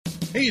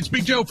Hey, it's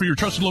Big Joe for your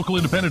trusted local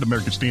independent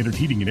American Standard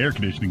heating and air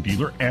conditioning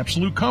dealer,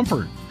 Absolute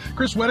Comfort.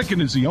 Chris Wedekin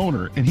is the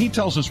owner, and he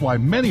tells us why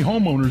many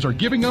homeowners are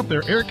giving up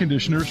their air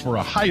conditioners for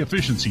a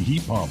high-efficiency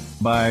heat pump.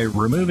 By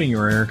removing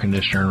your air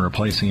conditioner and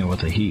replacing it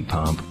with a heat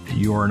pump,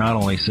 you are not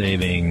only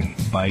saving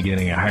by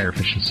getting a higher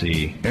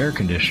efficiency air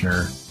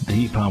conditioner, the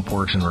heat pump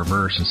works in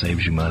reverse and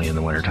saves you money in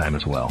the wintertime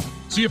as well.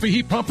 See if a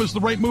heat pump is the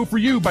right move for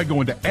you by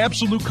going to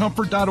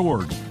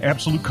AbsoluteComfort.org.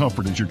 Absolute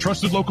Comfort is your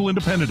trusted local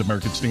independent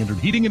American Standard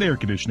heating and air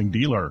conditioning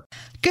dealer.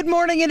 Good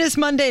morning. It is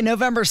Monday,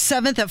 November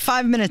 7th at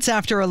 5 minutes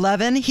after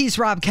 11. He's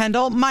Rob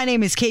Kendall. My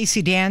name is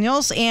Casey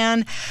Daniels,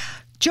 and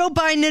Joe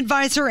Biden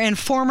advisor and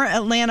former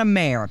Atlanta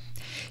mayor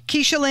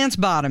Keisha Lance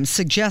Bottoms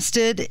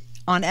suggested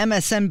on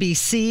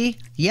MSNBC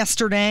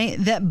yesterday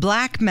that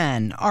black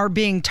men are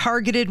being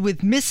targeted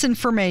with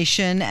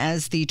misinformation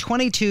as the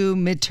 22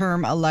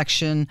 midterm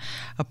election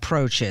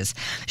approaches.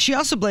 She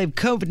also blamed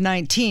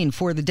COVID-19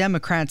 for the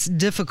Democrats'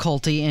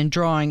 difficulty in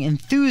drawing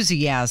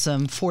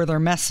enthusiasm for their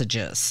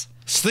messages.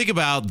 So think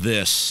about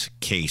this,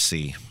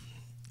 Casey.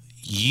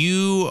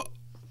 You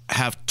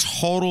have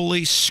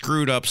totally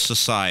screwed up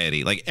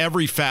society. Like,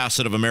 every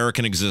facet of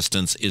American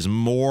existence is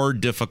more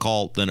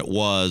difficult than it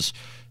was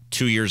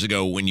 2 years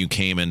ago when you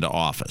came into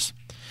office.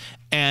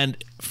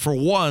 And for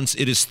once,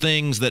 it is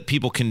things that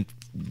people can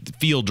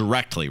feel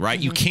directly, right?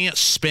 Mm-hmm. You can't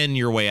spin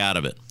your way out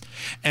of it.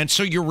 And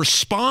so your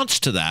response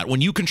to that,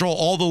 when you control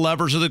all the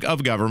levers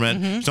of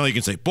government, mm-hmm. So you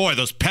can say, boy,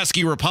 those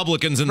pesky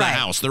Republicans in the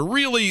House, they're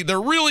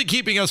really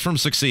keeping us from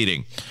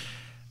succeeding,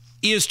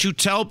 is to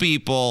tell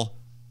people,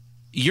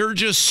 you're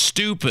just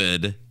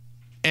stupid,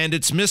 and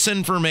it's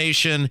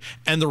misinformation,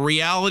 and the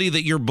reality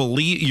that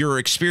you're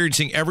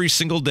experiencing every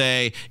single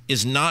day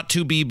is not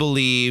to be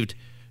believed.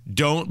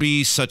 Don't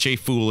be such a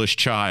foolish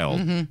child.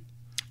 Mm-hmm.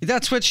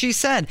 That's what she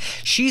said.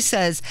 She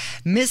says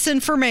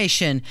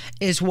misinformation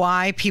is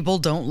why people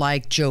don't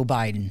like Joe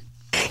Biden.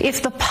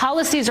 If the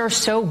policies are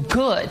so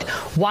good,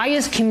 why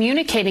is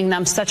communicating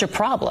them such a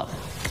problem?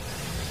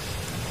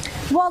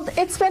 Well,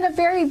 it's been a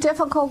very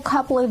difficult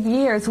couple of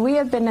years. We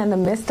have been in the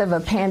midst of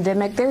a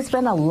pandemic. There's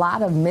been a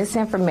lot of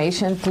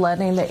misinformation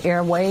flooding the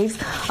airwaves.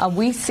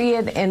 We see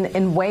it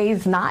in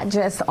ways not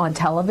just on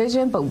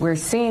television, but we're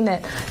seeing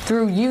it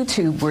through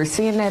YouTube. We're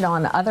seeing it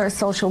on other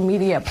social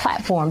media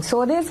platforms.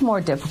 So it is more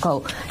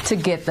difficult to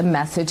get the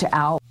message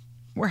out.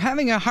 We're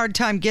having a hard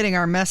time getting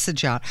our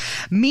message out.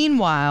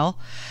 Meanwhile,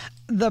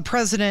 the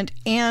president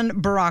and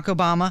Barack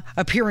Obama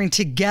appearing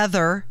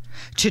together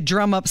to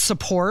drum up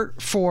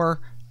support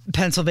for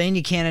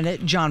Pennsylvania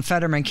candidate John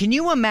Fetterman. Can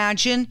you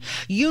imagine?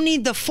 You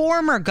need the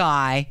former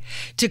guy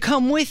to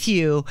come with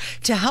you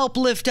to help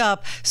lift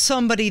up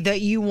somebody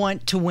that you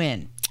want to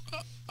win.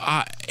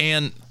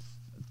 And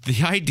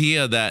the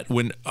idea that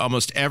when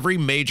almost every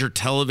major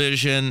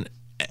television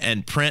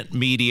and print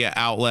media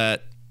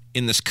outlet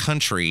in this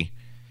country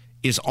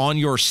is on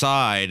your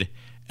side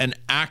and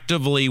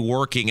actively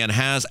working and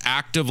has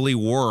actively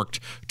worked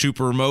to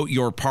promote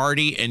your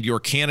party and your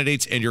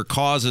candidates and your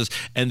causes,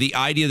 and the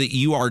idea that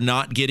you are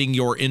not getting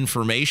your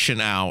information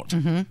out,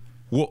 mm-hmm.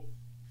 Well,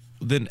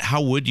 then how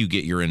would you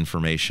get your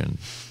information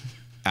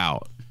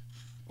out?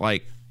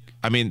 Like,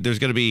 I mean, there's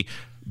going to be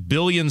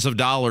billions of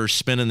dollars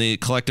spent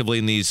collectively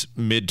in these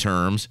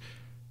midterms.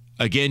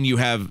 Again, you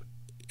have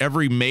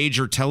every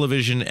major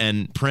television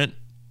and print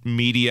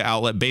media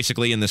outlet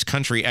basically in this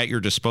country at your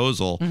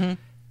disposal, mm-hmm.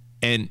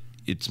 and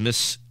it's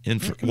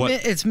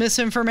It's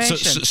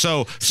misinformation.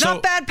 So it's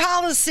not bad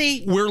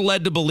policy. We're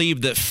led to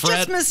believe that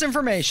just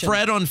misinformation.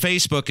 Fred on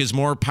Facebook is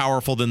more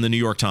powerful than the New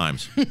York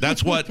Times.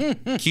 That's what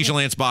Keisha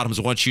Lance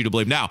Bottoms wants you to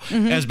believe. Now,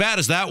 mm-hmm. As bad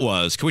as that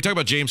was, can we talk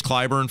about James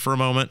Clyburn for a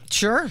moment?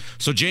 Sure.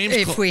 So James,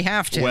 if we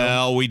have to.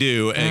 Well, we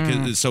do.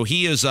 So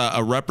he is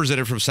a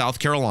representative from South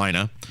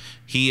Carolina.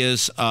 He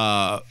is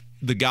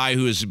the guy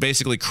who is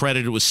basically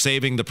credited with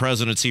saving the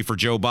presidency for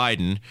Joe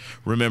Biden.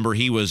 Remember,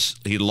 he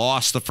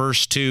lost the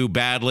first two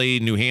badly,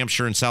 New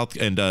Hampshire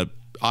and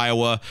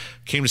Iowa,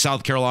 came to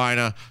South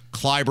Carolina.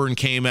 Clyburn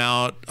came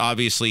out.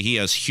 Obviously, he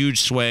has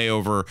huge sway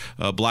over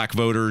black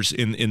voters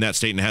in that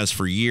state and has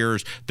for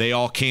years. They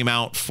all came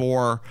out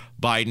for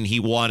Biden.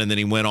 He won, and then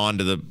he went on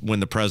to win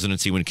the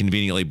presidency when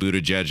conveniently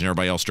Buttigieg and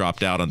everybody else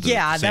dropped out on the same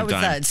time. Yeah, that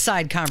was a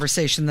side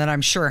conversation that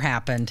I'm sure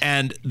happened.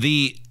 And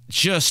the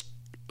just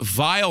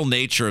vile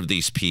nature of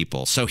these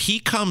people. So he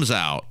comes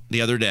out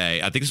the other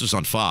day, I think this was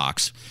on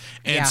Fox,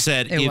 and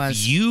said,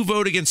 if you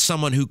vote against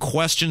someone who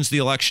questions the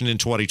election in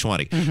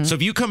 2020, mm-hmm. So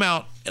if you come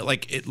out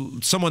like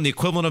someone the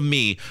equivalent of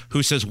me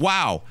who says,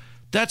 wow,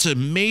 that's a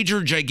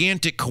major,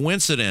 gigantic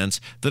coincidence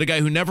that a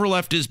guy who never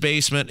left his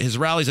basement, his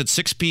rallies had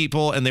 6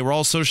 people and they were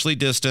all socially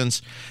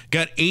distanced,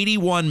 got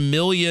 81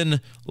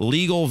 million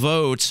legal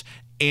votes.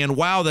 And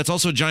wow, that's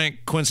also a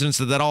giant coincidence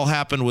that all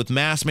happened with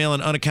mass mail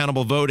and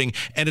unaccountable voting.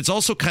 And it's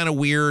also kind of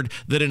weird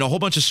that in a whole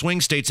bunch of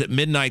swing states at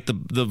midnight,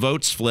 the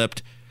votes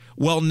flipped.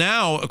 Well,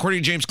 now,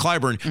 according to James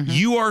Clyburn, mm-hmm.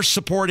 you are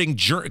supporting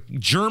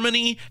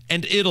Germany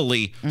and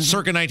Italy mm-hmm.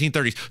 circa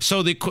 1930s.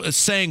 So they're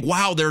saying,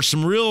 wow, there's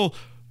some real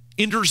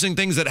interesting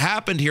things that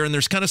happened here. And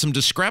there's kind of some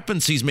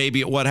discrepancies maybe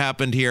at what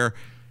happened here.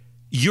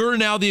 You're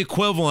now the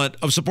equivalent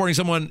of supporting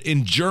someone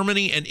in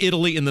Germany and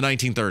Italy in the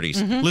 1930s.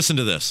 Mm-hmm. Listen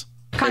to this.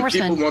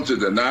 Congressman. If people want to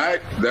deny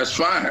it, that's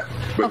fine.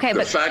 But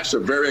the facts are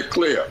very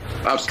clear.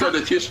 I've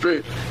studied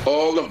history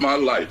all of my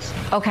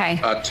life. Okay.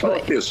 I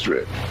taught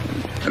history.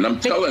 And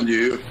I'm telling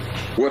you,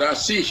 what I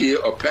see here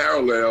are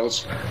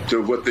parallels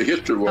to what the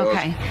history was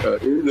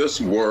in this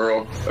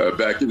world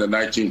back in the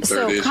 1930s.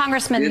 So,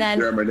 Congressman, in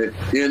Germany,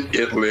 in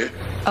Italy.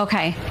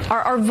 Okay.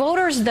 Are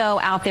voters,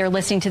 though, out there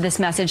listening to this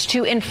message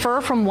to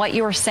infer from what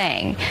you're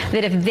saying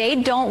that if they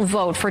don't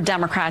vote for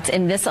Democrats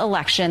in this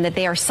election, that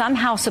they are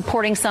somehow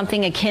supporting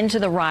something akin to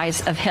the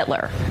rise of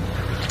Hitler?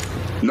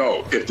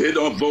 No, if they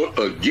don't vote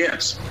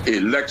against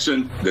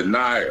election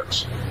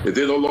deniers, if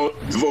they don't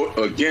vote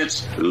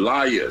against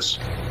liars,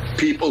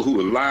 people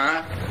who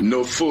lie,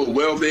 know full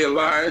well they're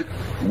lying,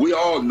 we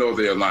all know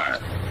they're lying.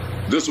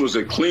 This was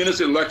the cleanest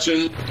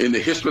election in the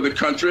history of the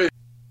country.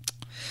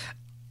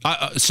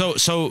 So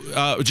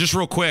just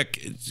real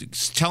quick,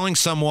 telling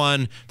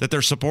someone that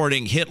they're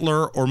supporting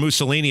Hitler or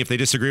Mussolini if they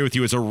disagree with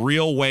you is a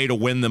real way to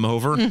win them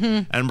over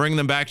and bring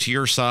them back to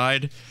your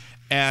side.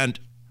 And,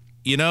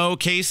 you know,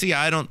 Casey,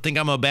 I don't think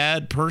I'm a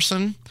bad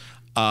person.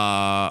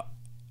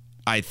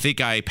 I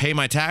think I pay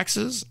my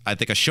taxes. I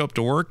think I show up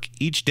to work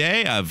each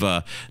day. I've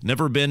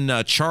never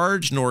been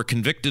charged nor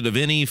convicted of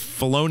any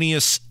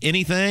felonious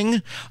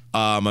anything.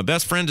 My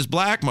best friend is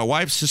black. My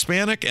wife's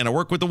Hispanic, and I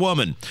work with a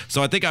woman.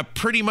 So I think I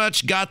pretty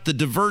much got the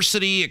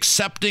diversity,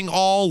 accepting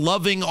all,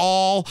 loving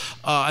all.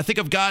 I think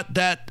I've got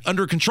that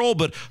under control.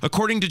 But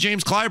according to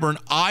James Clyburn,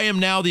 I am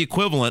now the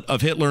equivalent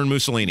of Hitler and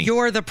Mussolini.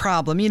 You're the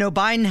problem. You know,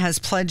 Biden has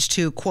pledged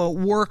to, quote,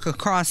 work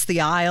across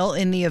the aisle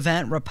in the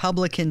event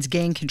Republicans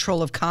gain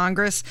control of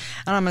Congress.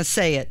 And I'm going to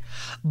say it.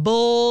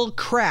 Bull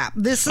crap.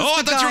 This is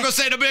I thought you were going to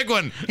say the big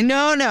one.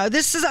 No.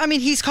 This is, I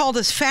mean, he's called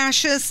us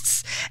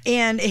fascists,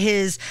 and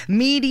his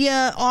media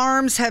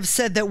arms have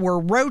said that we're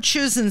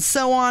roaches and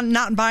so on.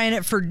 Not buying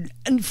it for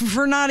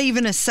not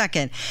even a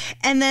second.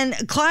 And then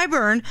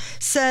Clyburn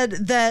said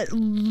that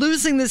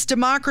losing this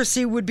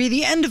democracy would be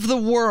the end of the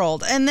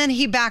world. And then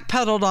he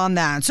backpedaled on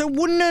that. So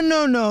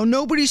no.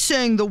 Nobody's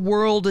saying the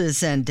world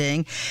is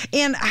ending.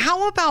 And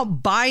how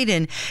about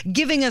Biden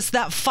giving us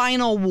that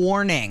final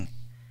warning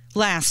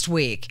last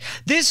week?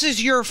 This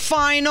is your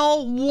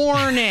final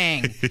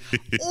warning.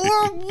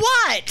 Or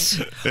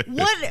what?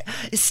 What?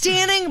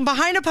 Standing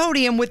behind a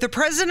podium with the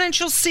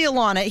presidential seal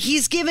on it,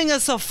 he's giving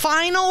us a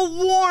final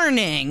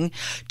warning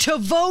to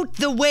vote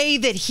the way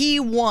that he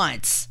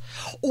wants.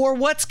 Or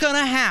what's going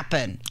to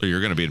happen? You're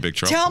going to be in big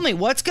trouble. Tell me,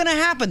 what's going to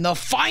happen? The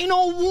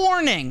final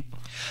warning.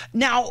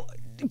 Now,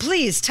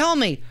 please tell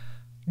me,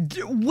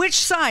 which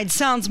side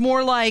sounds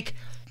more like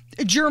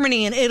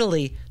Germany and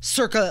Italy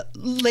circa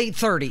late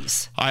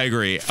 30s? I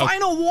agree.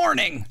 Final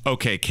warning.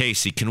 Okay,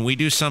 Casey, can we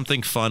do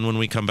something fun when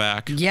we come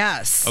back?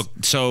 Yes.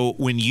 So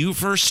when you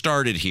first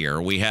started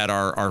here, we had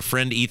our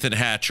friend Ethan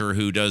Hatcher,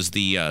 who does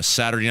the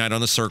Saturday Night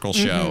on the Circle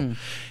show.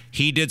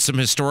 He did some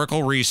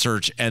historical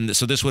research, and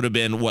so this would have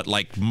been, what,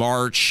 like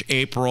March,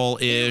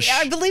 April-ish?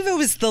 I believe it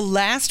was the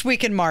last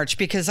week in March,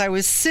 because I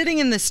was sitting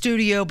in the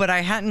studio, but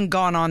I hadn't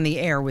gone on the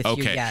air with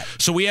you yet.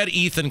 So we had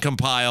Ethan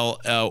compile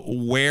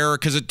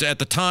because at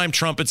the time,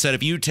 Trump had said,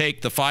 if you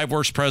take the 5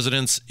 worst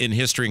presidents in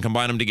history and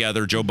combine them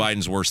together, Joe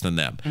Biden's worse than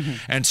them.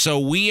 And so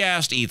we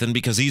asked Ethan,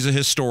 because he's a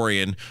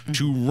historian,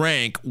 to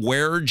rank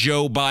where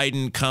Joe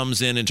Biden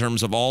comes in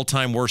terms of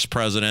all-time worst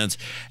presidents,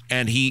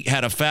 and he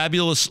had a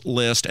fabulous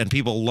list, and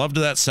people loved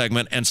that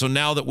segment. And so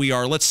now that we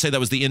are, let's say that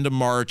was the end of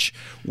March,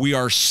 we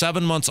are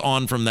 7 months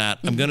on from that.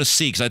 I'm going to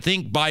see, because I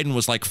think Biden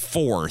was like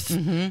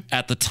 4th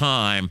at the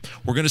time.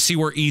 We're going to see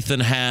where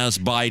Ethan has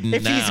Biden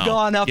if now. If he's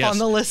gone up on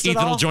the list Ethan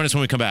at all. will join us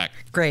when we come back.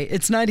 Great.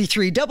 It's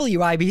 93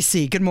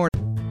 WIBC. Good morning.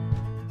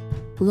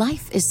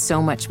 Life is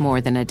so much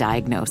more than a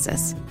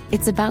diagnosis.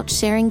 It's about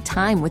sharing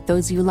time with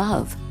those you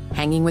love,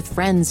 hanging with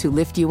friends who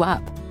lift you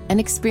up, and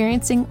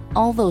experiencing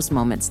all those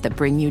moments that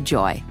bring you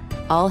joy.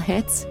 All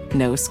hits,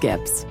 no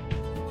skips.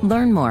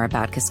 Learn more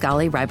about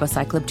Kisqali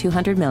Ribociclib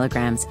 200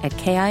 milligrams at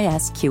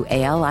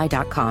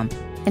KISQALI.com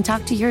and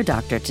talk to your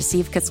doctor to see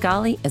if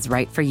Kisqali is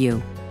right for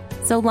you.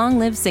 So long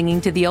live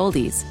singing to the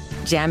oldies,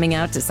 jamming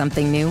out to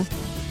something new,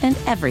 and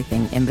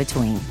everything in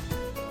between.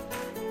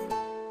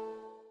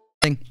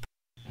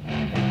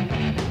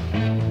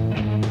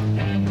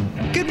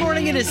 Good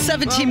morning. It is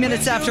 17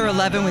 minutes after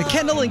 11 with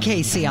Kendall and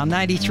Casey on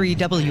 93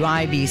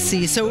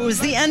 WIBC. So it was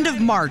the end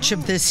of March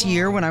of this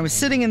year when I was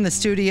sitting in the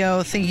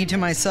studio thinking to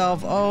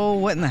myself, oh,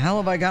 what in the hell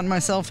have I gotten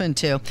myself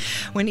into?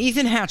 When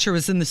Ethan Hatcher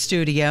was in the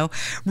studio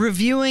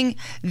reviewing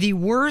the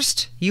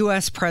worst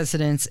U.S.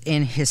 presidents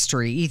in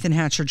history. Ethan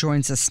Hatcher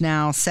joins us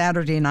now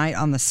Saturday night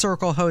on the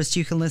Circle host.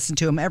 You can listen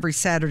to him every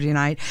Saturday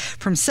night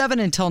from 7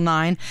 until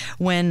 9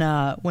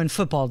 when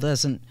football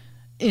doesn't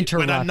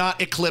interrupt. When I'm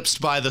not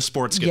eclipsed by the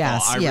sports football.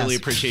 Yes, I really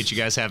appreciate you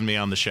guys having me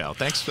on the show.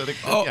 Thanks for the.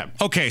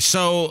 Okay,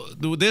 so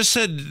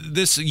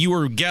this you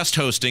were guest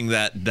hosting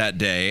that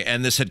day,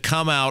 and this had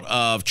come out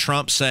of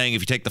Trump saying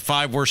if you take the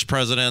 5 worst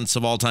presidents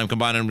of all time,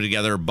 combine them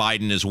together,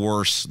 Biden is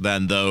worse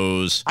than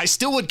those. I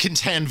still would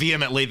contend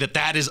vehemently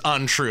that is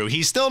untrue.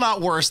 He's still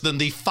not worse than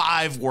the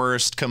 5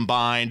 worst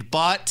combined,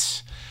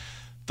 but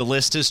the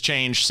list has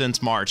changed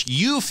since March.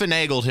 You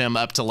finagled him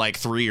up to like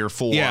 3 or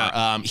 4.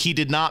 Yeah. He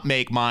did not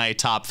make my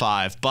top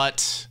 5,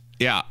 but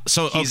yeah,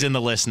 so he's in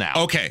the list now.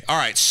 Okay, all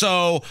right.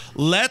 So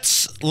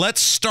let's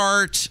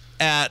start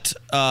at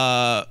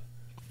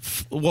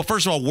well,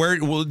 first of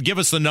all, give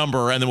us the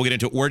number, and then we'll get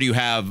into it. Where do you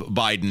have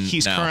Biden?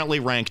 He's now? currently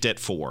ranked at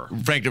 4.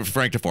 Ranked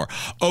at 4.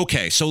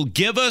 Okay, so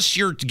give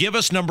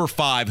us number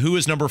 5. Who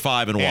is number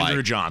 5 and why?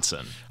 Andrew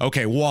Johnson.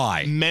 Okay,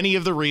 why? Many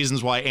of the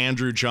reasons why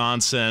Andrew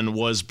Johnson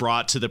was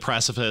brought to the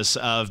precipice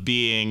of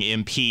being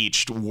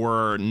impeached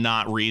were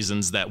not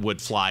reasons that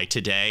would fly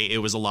today. It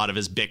was a lot of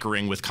his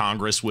bickering with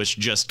Congress, which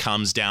just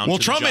comes down to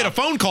Trump made a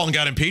phone call and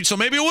got impeached, so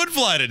maybe it would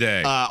fly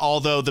today.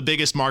 Although the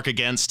biggest mark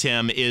against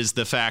him is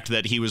the fact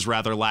that he was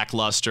rather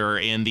lackluster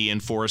in the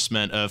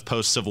enforcement of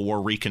post-Civil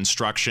War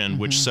Reconstruction,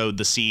 which sowed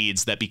the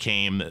seeds that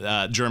became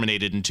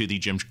germinated into the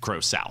Jim Crow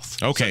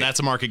South. Okay. So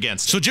that's a mark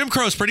against him. So Jim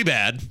Crow's pretty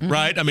bad,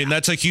 right? I mean,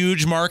 that's a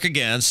huge mark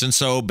against. And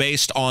so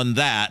based on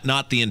that,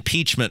 not the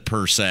impeachment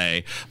per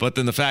se, but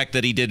then the fact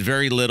that he did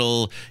very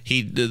little,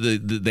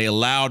 they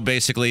allowed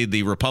basically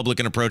the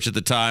Republican approach at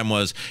the time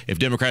was if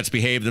Democrats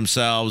behave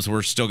themselves,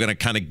 we're still going to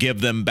kind of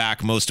give them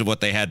back most of what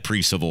they had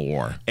pre-Civil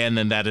War. And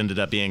then that ended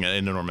up being an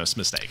enormous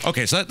mistake.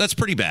 Okay, so that's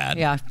pretty bad.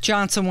 Yeah,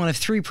 Johnson, one of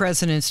 3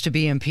 presidents to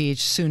be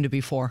impeached, soon to be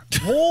 4.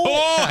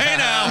 Oh, hey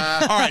now.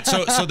 All right,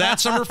 so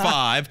that's number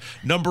 5.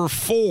 Number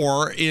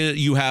 4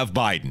 you have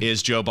Biden.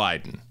 Is Joe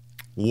Biden.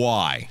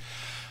 Why?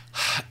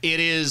 It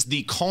is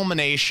the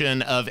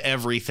culmination of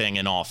everything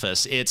in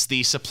office. It's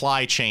the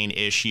supply chain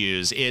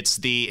issues. It's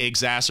the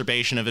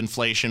exacerbation of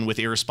inflation with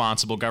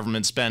irresponsible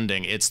government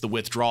spending. It's the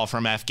withdrawal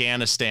from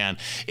Afghanistan.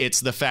 It's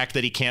the fact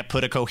that he can't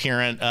put a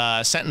coherent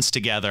sentence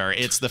together.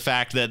 It's the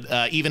fact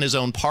that even his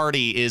own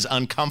party is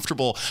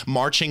uncomfortable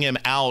marching him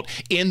out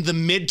in the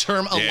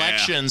midterm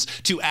elections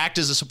to act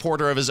as a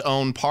supporter of his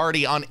own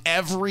party. On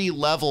every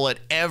level, at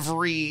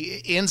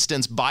every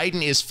instance,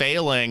 Biden is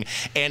failing,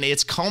 and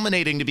it's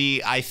culminating to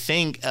be, I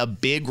think, a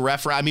big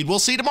I mean, we'll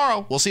see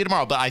tomorrow,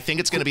 but I think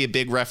it's going to be a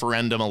big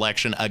referendum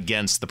election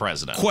against the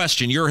president.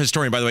 Question. You're a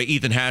historian, by the way.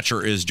 Ethan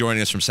Hatcher is joining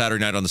us from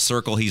Saturday Night on the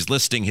Circle. He's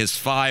listing his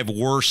 5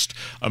 worst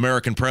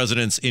American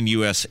presidents in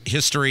U.S.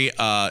 history.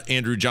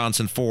 Andrew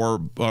Johnson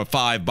 4,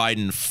 5,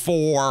 Biden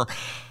 4.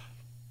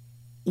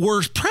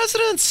 Were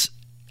presidents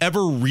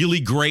ever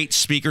really great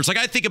speakers? Like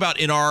I think about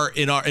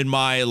in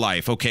my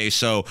life. Okay,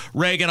 so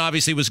Reagan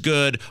obviously was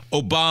good,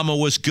 Obama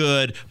was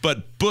good,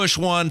 but Bush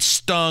 1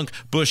 stunk,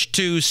 Bush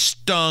 2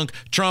 stunk,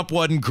 Trump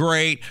wasn't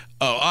great.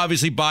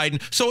 Obviously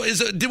Biden. So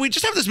did we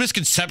just have this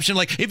misconception?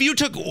 Like if you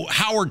took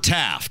Howard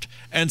Taft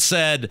and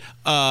said,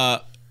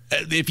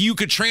 if you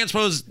could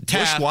transpose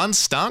Taft. Bush 1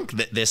 stunk.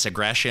 This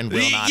aggression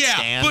will not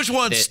stand. Bush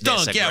 1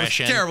 stunk. Yeah, it was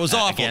terrible. It was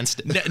awful.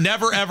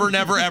 Never, ever,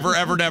 never, ever,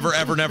 ever, never,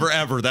 ever, never,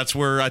 ever. That's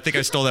where I think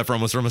I stole that from.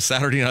 Was from a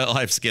Saturday Night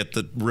Live skit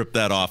that ripped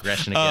that off.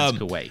 Aggression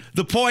against Kuwait.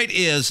 The point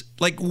is,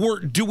 like,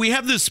 do we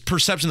have this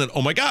perception that,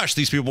 oh my gosh,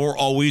 these people were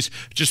always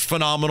just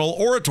phenomenal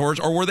orators,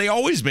 or were they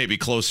always maybe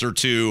closer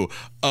to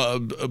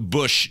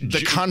Bush?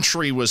 The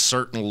country was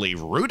certainly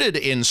rooted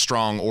in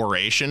strong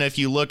oration. If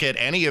you look at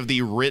any of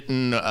the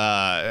written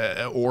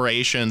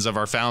orations of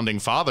our founding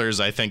fathers,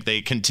 I think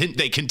they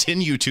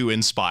continue to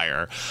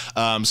inspire.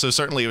 So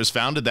certainly it was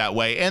founded that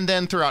way. And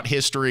then throughout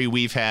history,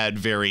 we've had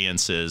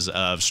variances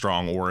of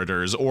strong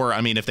orators. Or,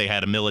 I mean, if they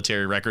had a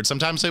military record,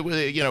 sometimes it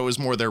was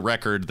more their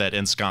record that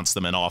ensconced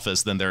them in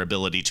office than their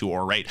ability to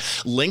orate.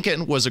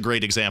 Lincoln was a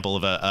great example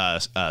of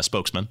a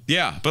spokesman.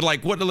 Yeah, but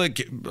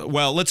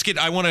let's get.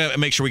 I want to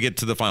make sure we get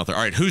to the final third.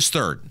 All right, who's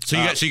third? So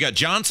you got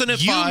Johnson at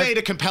 5. You made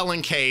a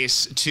compelling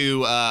case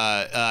to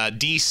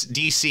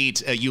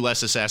de-seat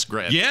Ulysses S.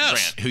 Grant,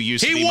 who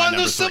used to be my number 3. He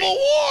won the Civil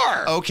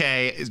War.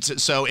 Okay,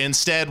 so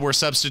instead we're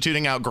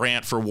substituting out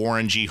Grant for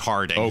Warren G.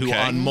 Harding, who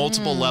on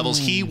multiple levels,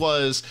 he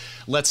was,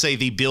 let's say,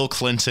 the Bill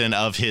Clinton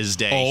of his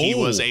day. He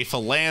was a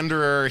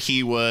philanderer.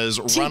 He was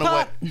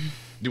runaway.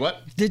 Do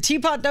what? The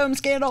Teapot Dome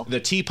scandal? The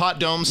Teapot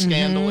Dome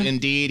scandal,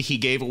 indeed. He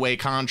gave away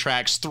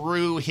contracts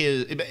through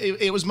his...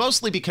 It was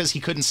mostly because he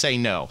couldn't say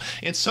no.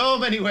 In so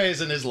many ways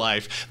in his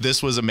life,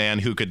 this was a man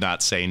who could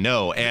not say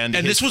no. And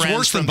this was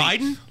worse than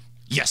Biden?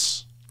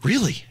 Yes.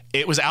 Really?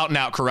 It was out and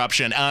out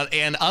corruption.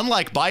 And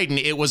unlike Biden,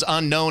 it was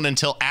unknown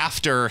until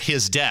after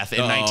his death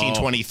in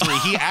 1923.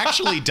 He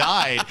actually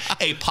died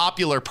a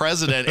popular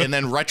president. And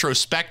then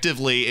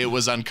retrospectively, it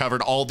was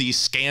uncovered all these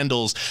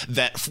scandals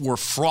that were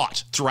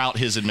fraught throughout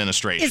his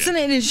administration. Isn't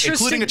it interesting?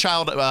 Including a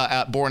child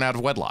born out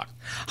of wedlock.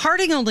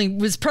 Harding only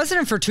was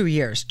president for 2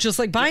 years, just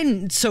like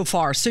Biden so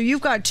far. So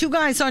you've got 2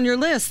 guys on your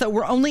list that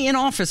were only in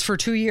office for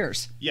 2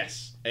 years.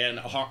 Yes. And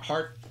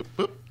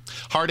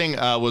Harding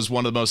was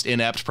one of the most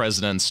inept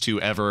presidents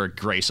to ever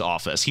grace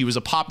office. He was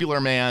a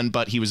popular man,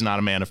 but he was not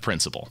a man of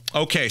principle.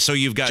 Okay, so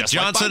you've got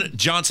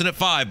Johnson at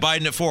 5,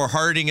 Biden at 4,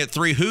 Harding at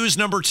 3. Who's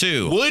number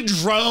 2?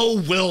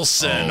 Woodrow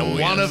Wilson,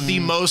 one of the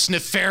most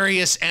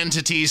nefarious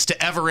entities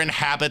to ever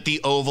inhabit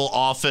the Oval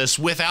Office,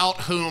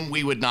 without whom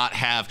we would not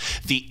have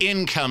the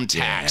income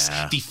tax,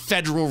 the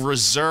Federal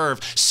Reserve,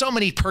 so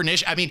many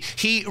pernicious. I mean,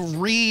 he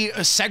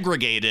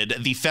re-segregated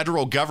the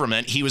federal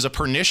government. He was a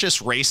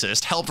pernicious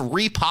racist, helped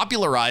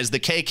repopularize the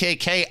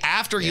KKK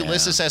after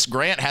Ulysses S.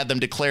 Grant had them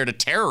declared a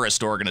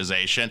terrorist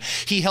organization.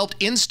 He helped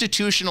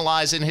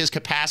institutionalize, in his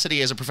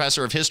capacity as a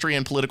professor of history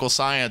and political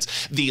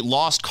science, the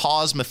lost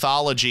cause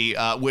mythology,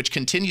 which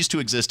continues to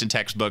exist in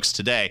textbooks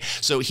today.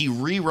 So he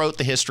rewrote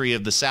the history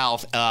of the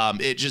South.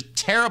 It just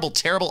terrible,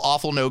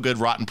 awful, no good,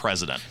 rotten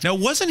president. Now,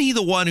 wasn't he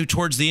the one who,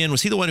 towards the end,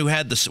 was he the one who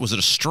had this? Was it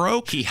a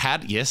stroke? He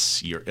had,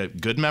 yes,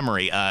 good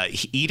memory.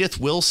 Edith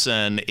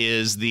Wilson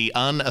is the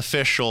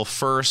unofficial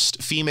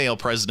first female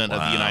president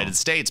of the United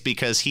States,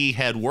 because he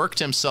had worked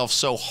himself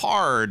so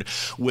hard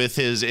with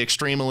his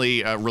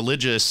extremely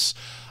religious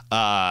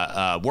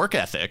work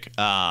ethic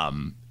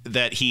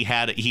that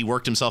he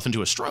worked himself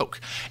into a stroke,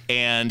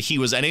 and he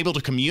was unable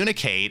to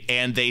communicate,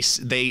 and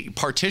they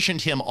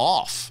partitioned him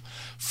off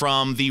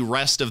from the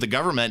rest of the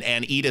government,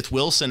 and Edith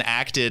Wilson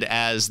acted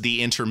as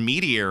the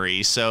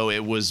intermediary. So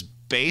it was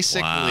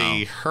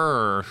basically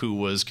her who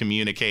was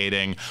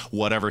communicating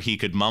whatever he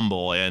could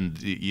mumble, and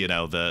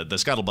the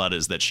scuttlebutt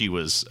is that she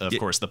was, of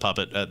course, the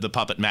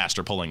puppet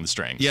master pulling the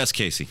strings. Yes,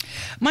 Casey.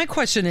 My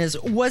question is,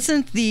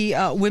 wasn't the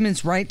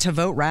women's right to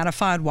vote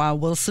ratified while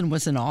Wilson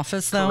was in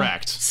office, though?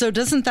 Correct. So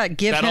doesn't that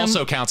give him... That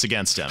also counts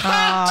against him.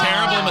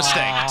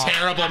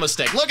 Terrible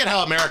mistake. Look at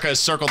how America has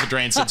circled the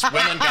drain since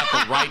women got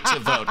the right to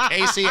vote.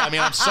 Casey, I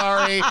mean, I'm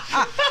sorry,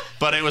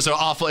 but it was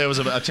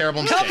a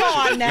terrible mistake. Come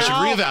on now. We should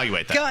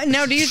reevaluate that.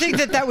 Now, do you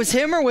think that was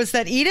him, or was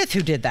that Edith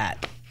who did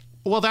that?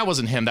 Well, that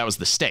wasn't him. That was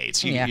the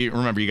states. You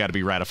remember, you got to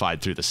be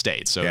ratified through the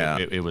states. So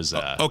it was...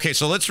 Okay,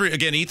 so let's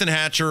again, Ethan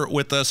Hatcher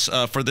with us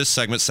for this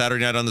segment,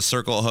 Saturday Night on the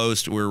Circle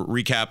host. We're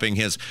recapping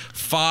his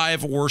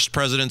 5 worst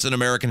presidents in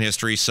American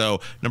history.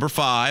 So number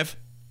 5,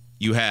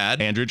 you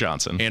had... Andrew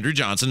Johnson.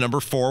 Number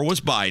 4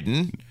 was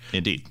Biden.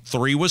 Indeed.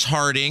 3 was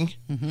Harding.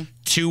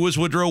 2 was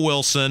Woodrow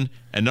Wilson.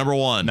 And number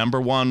 1? Number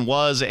 1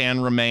 was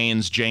and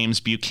remains James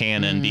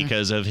Buchanan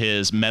because of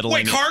his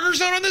meddling... Wait, Carter's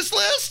not on this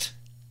list?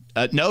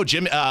 No,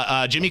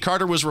 Jimmy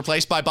Carter was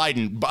replaced by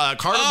Biden.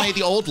 Carter made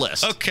the old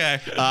list. Okay.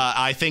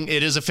 I think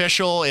it is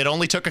official. It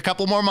only took a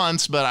couple more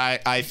months, but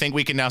I think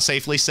we can now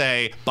safely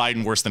say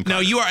Biden worse than Carter.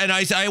 Now, you are, and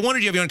I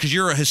wanted you to be on because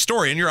you're a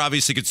historian. You're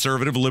obviously a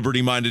conservative,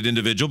 liberty-minded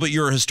individual, but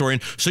you're a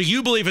historian. So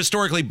you believe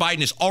historically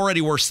Biden is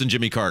already worse than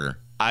Jimmy Carter?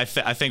 I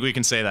think we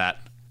can say that.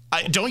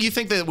 Don't you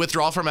think the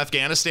withdrawal from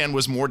Afghanistan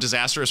was more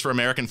disastrous for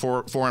American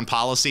foreign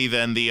policy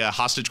than the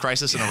hostage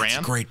crisis in Iran? That's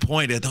a great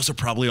point. Those are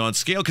probably on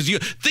scale because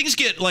things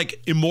get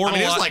like immortalized. I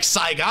mean, it was like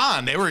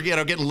Saigon. They were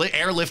getting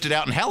airlifted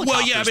out in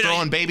helicopters,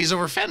 throwing babies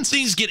over fences.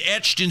 Things get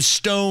etched in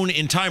stone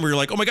in time where you're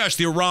like, oh my gosh,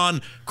 the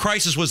Iran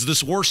crisis was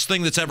this worst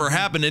thing that's ever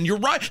happened. And you're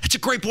right. That's a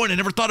great point. I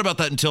never thought about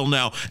that until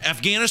now.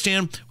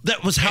 Afghanistan,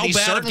 that was how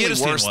bad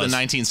Afghanistan worse was.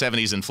 than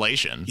 1970s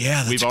inflation.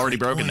 Yeah, we've already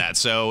broken that.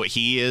 So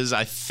he is,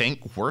 I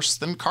think, worse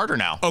than Carter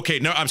now. Okay,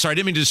 no, I'm sorry. I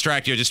didn't mean to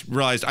distract you. I just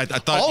realized I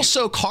thought...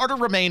 Also, Carter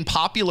remained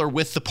popular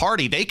with the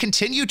party. They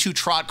continue to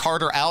trot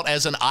Carter out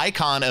as an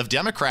icon of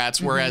Democrats,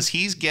 whereas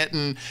he's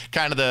getting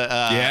kind of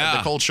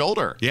the cold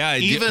shoulder. Yeah.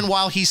 Even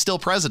while he's still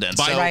president.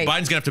 Biden's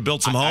going to have to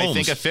build some homes. I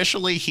think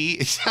officially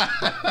he...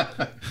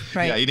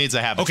 Right. Yeah, he needs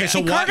a habitat. Okay,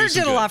 so Carter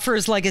did a lot for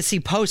his legacy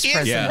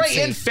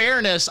post-presidency. In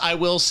fairness, I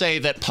will say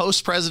that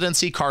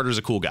post-presidency, Carter's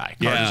a cool guy.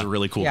 Carter's a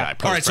really cool guy.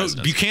 All right, so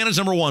Buchanan's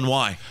number 1.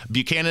 Why?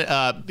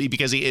 Buchanan,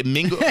 because he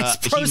mingled...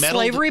 It's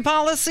pro-slavery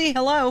policy?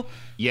 Hello?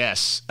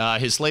 Yes,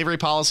 his slavery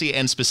policy,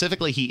 and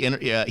specifically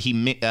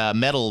he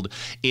meddled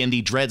in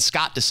the Dred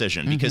Scott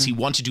decision because he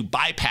wanted to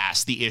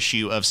bypass the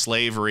issue of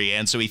slavery,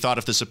 and so he thought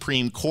if the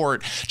Supreme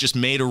Court just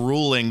made a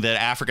ruling that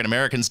African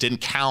Americans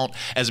didn't count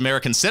as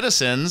American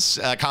citizens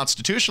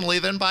constitutionally,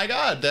 then by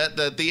God,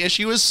 that the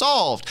issue is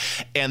solved,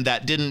 and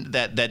that didn't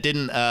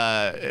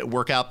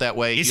work out that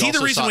way. Is he the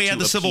reason we had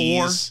the Civil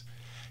War?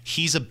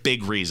 He's a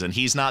big reason.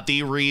 He's not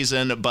the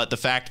reason, but the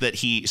fact that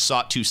he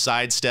sought to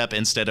sidestep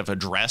instead of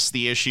address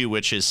the issue,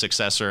 which his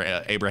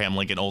successor, Abraham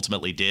Lincoln,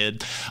 ultimately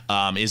did,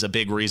 is a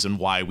big reason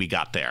why we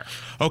got there.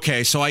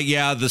 Okay, so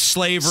the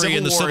slavery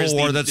and the Civil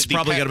War, that's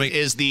probably got to be...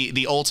 is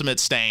the ultimate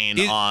stain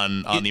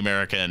on the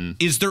American...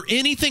 Is there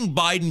anything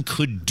Biden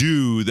could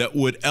do that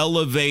would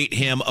elevate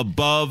him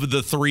above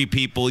the 3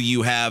 people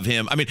you have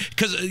him? I mean,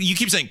 because you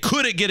keep saying,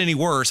 could it get any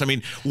worse? I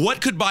mean,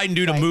 what could Biden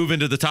do to move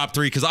into the top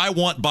 3? Because I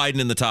want Biden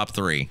in the top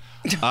 3.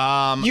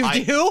 You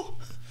do?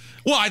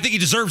 Well, I think he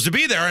deserves to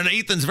be there, and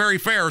Ethan's very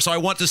fair, so I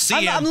want to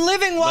see him. I'm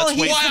living while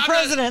he's the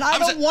president. I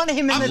don't want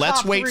him in the top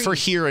Let's wait 3. for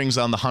hearings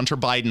on the Hunter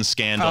Biden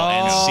scandal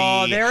and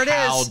see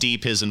how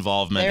deep his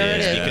involvement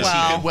is, because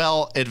he could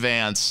well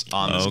advance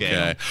on this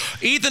game.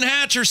 Ethan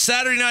Hatcher,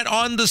 Saturday night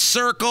on The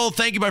Circle.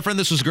 Thank you, my friend.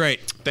 This was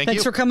great.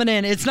 Thanks for coming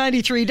in. It's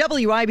 93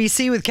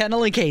 WIBC with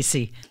Kendall and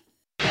Casey.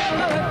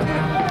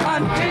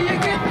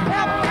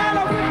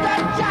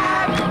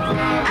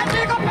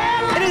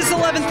 It is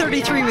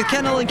 11:33 with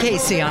Kendall and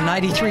Casey on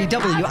 93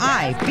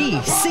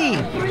 WIBC.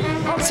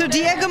 So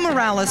Diego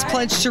Morales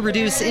pledged to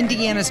reduce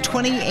Indiana's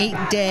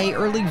 28-day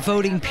early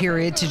voting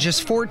period to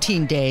just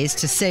 14 days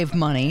to save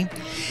money,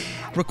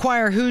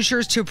 require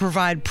Hoosiers to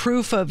provide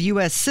proof of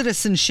U.S.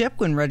 citizenship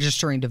when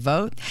registering to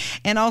vote,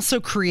 and also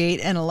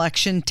create an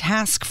election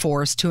task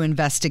force to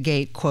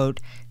investigate, quote,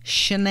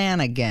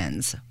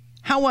 shenanigans.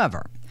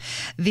 However,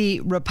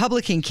 the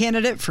Republican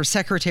candidate for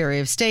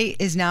Secretary of State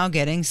is now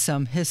getting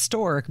some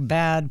historic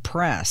bad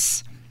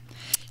press.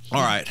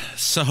 All right.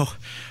 So,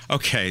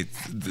 okay,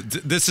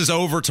 this is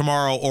over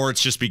tomorrow, or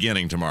it's just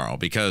beginning tomorrow,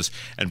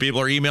 and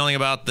people are emailing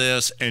about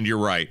this, and you're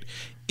right.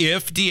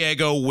 If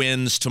Diego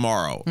wins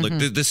tomorrow, look,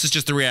 this is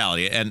just the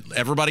reality, and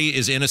everybody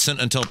is innocent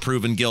until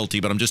proven guilty,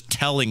 but I'm just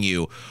telling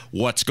you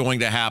what's going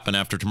to happen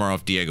after tomorrow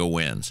if Diego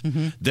wins.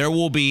 There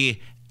will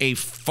be a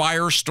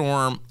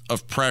firestorm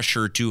of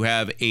pressure to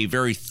have a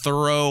very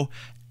thorough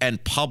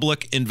and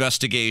public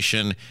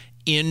investigation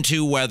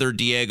into whether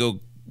Diego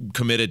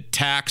committed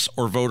tax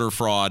or voter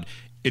fraud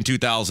in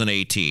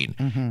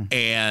 2018.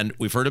 And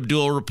we've heard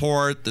Abdul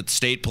report that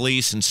state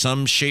police in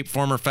some shape,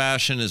 form, or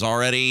fashion is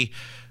already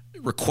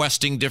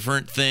requesting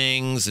different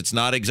things. It's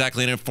not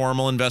exactly an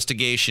informal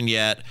investigation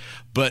yet.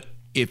 But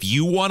if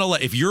you want to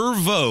if your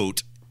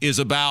vote was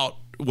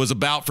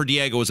about for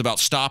Diego, was about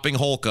stopping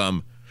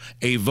Holcomb,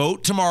 a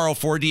vote tomorrow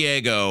for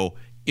Diego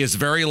is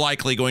very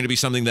likely going to be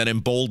something that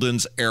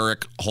emboldens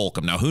Eric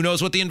Holcomb. Now, who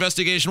knows what the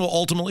investigation will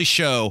ultimately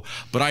show,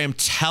 but I am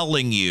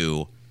telling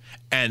you,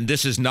 and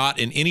this is not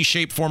in any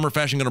shape, form, or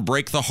fashion going to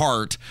break the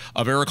heart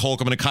of Eric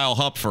Holcomb and Kyle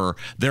Hupfer.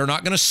 They're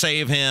not going to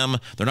save him.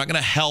 They're not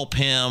going to help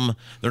him.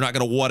 They're not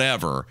going to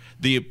whatever.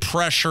 The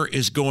pressure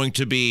is going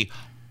to be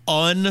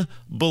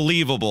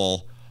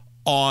unbelievable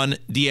on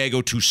Diego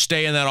to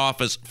stay in that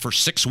office for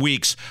 6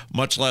 weeks,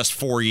 much less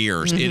 4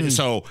 years.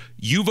 So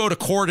you vote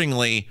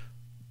accordingly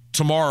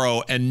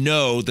tomorrow and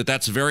know that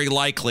that's very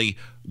likely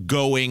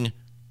going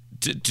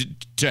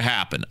to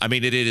happen. I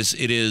mean,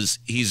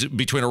 he's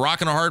between a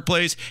rock and a hard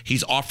place.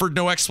 He's offered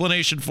no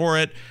explanation for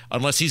it.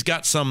 Unless he's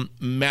got some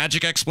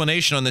magic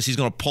explanation on this, he's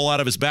going to pull out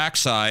of his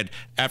backside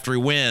after he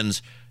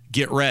wins.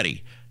 Get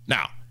ready.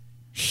 Now,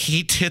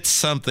 he did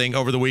something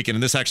over the weekend,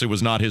 and this actually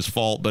was not his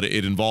fault, but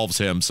it involves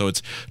him, so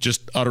it's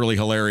just utterly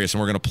hilarious,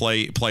 and we're going to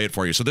play it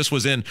for you. So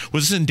was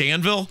this in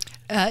Danville?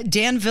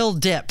 Danville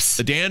Dips.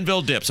 The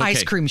Danville Dips. Okay.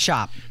 Ice cream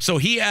shop. So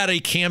he had a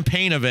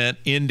campaign event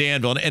in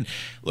Danville, and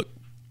look,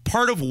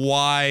 part of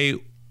why,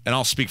 and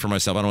I'll speak for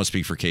myself, I don't want to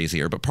speak for Casey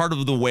here, but part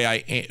of the way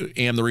I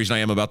am, the reason I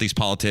am about these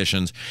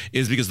politicians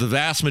is because the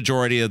vast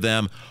majority of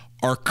them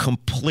are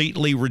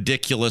completely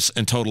ridiculous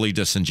and totally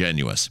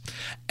disingenuous.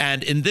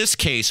 And in this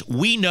case,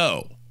 we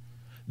know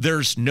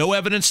there's no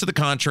evidence to the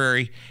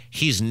contrary.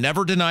 He's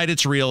never denied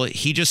it's real.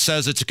 He just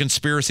says it's a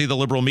conspiracy of the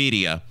liberal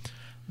media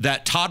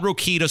that Todd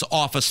Rokita's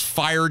office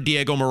fired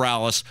Diego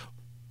Morales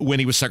when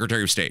he was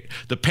Secretary of State.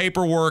 The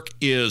paperwork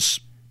is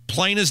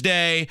plain as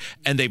day,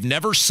 and they've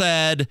never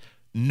said,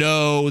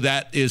 no,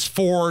 that is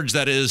forged,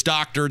 that is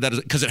doctored, that is,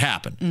 because it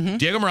happened.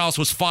 Diego Morales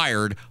was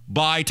fired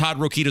by Todd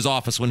Rokita's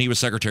office when he was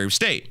Secretary of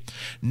State.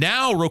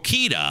 Now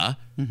Rokita,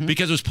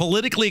 because it was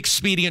politically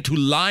expedient to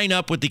line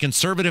up with the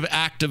conservative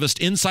activist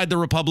inside the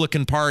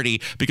Republican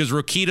Party, because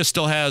Rokita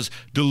still has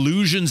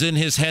delusions in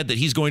his head that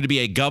he's going to be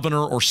a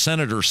governor or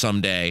senator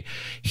someday,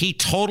 he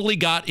totally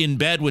got in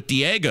bed with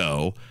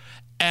Diego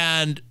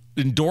and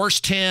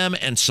endorsed him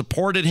and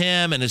supported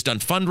him and has done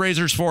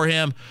fundraisers for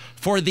him,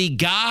 for the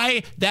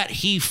guy that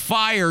he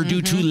fired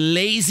due to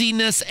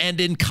laziness and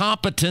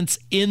incompetence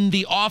in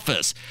the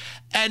office.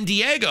 And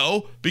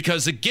Diego,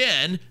 because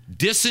again,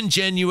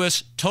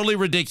 disingenuous, totally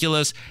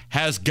ridiculous,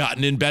 has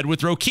gotten in bed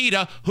with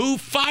Rokita, who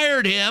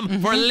fired him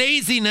for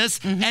laziness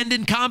and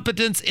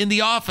incompetence in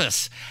the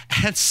office.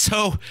 And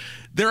so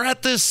they're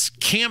at this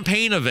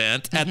campaign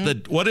event at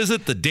the, what is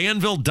it? The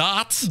Danville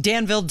Dots?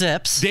 Danville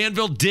Dips.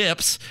 Danville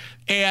Dips.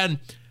 And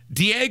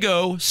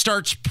Diego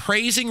starts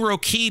praising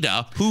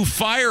Rokita, who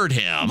fired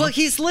him. Well,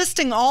 he's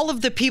listing all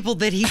of the people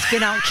that he's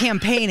been out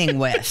campaigning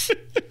with.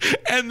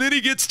 And then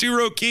he gets to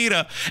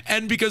Rokita.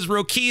 And because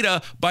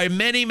Rokita, by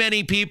many,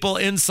 many people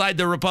inside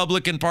the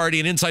Republican Party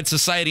and inside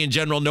society in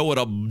general, know what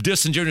a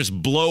disingenuous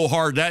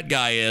blowhard that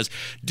guy is,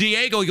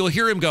 Diego, you'll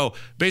hear him go,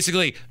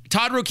 basically,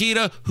 Todd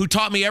Rokita, who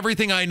taught me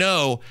everything I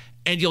know.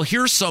 And you'll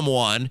hear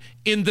someone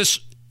in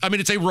this, I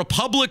mean, it's a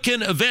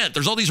Republican event.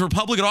 There's all these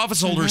Republican office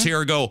holders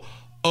here go,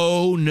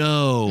 oh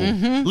no.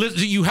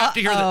 You have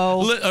to hear that.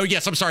 Oh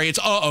yes, I'm sorry. It's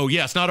uh-oh.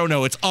 Yes, not oh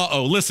no. It's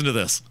uh-oh. Listen to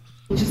this.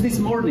 Just this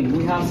morning,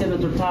 we have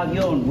Senator Todd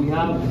Young. We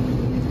have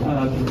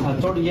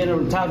Attorney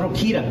General Todd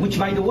Rokita, which,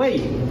 by the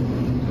way,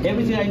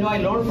 everything I know I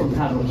learned from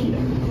Todd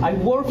Rokita. I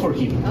work for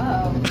him.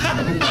 Uh-oh.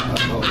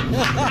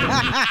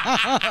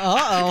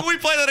 Can we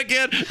play that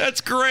again? That's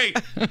great.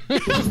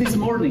 Just this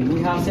morning,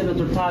 we have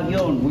Senator Todd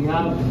Young. We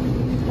have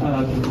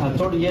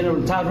Attorney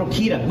General Todd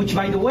Rokita, which,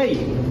 by the way,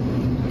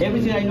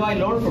 everything I know I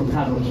learned from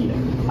Todd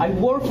Rokita. I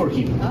work for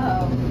him.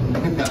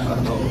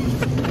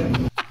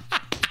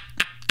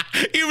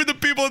 Even the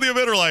people in the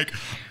event are like,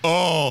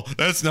 oh,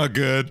 that's not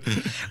good.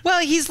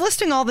 Well, he's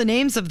listing all the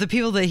names of the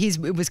people that he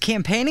was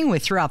campaigning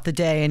with throughout the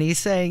day, and he's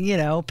saying,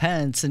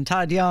 Pence and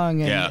Todd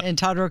Young and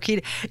Todd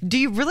Rokita. Do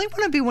you really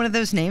want to be one of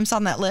those names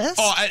on that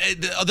list?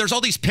 There's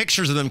all these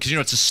pictures of them because,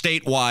 it's a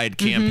statewide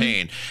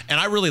campaign. And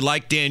I really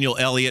like Daniel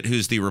Elliott,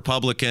 who's the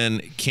Republican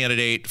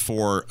candidate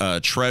for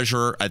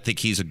treasurer. I think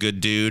he's a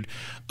good dude.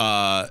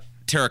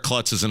 Tara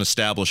Klutz is an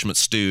establishment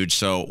stooge,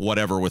 so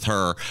whatever with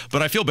her.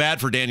 But I feel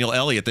bad for Daniel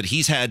Elliott that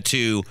he's had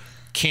to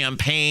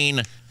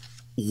campaign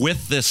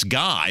with this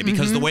guy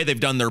because the way they've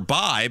done their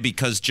buy,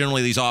 because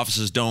generally these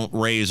offices don't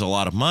raise a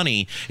lot of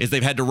money, is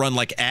they've had to run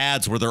like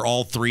ads where they're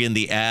all three in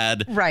the ad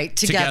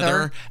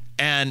together.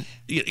 And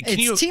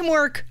it's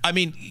teamwork. I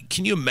mean,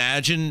 can you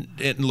imagine?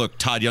 And look,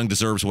 Todd Young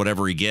deserves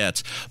whatever he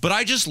gets, but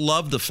I just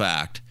love the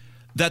fact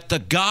that the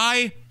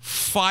guy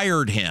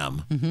fired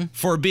him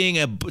for being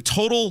a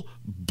total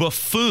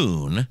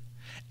buffoon,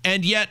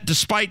 and yet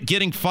despite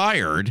getting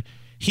fired,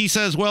 he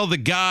says, well, the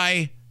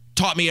guy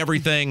taught me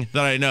everything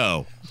that I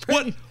know.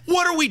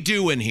 What are we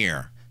doing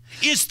here?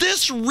 Is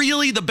this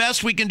really the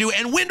best we can do?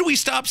 And when do we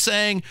stop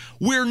saying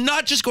we're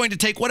not just going to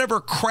take whatever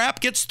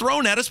crap gets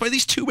thrown at us by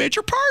these two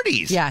major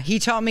parties? Yeah, he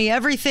taught me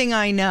everything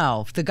I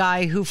know, the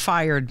guy who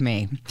fired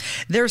me.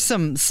 There's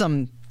some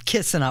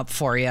kissing up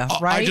for you,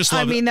 right?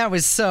 I mean, that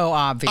was so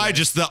obvious.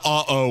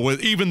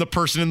 With even the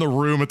person in the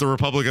room at the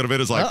Republican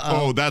event is like,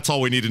 oh, that's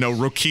all we need to know.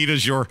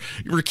 Rokita's your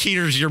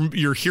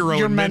hero,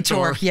 your and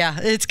mentor. Yeah,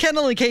 it's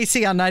Kendall and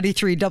Casey on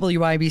 93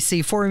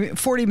 WIBC,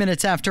 40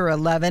 minutes after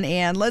 11.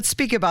 And let's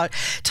speak about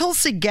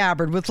Tulsi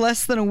Gabbard. With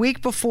less than a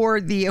week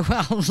before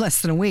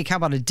less than a week, how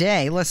about a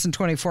day, less than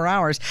 24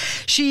 hours,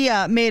 she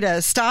made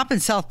a stop in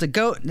South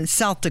Dakota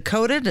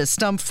to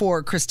stump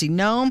for Kristi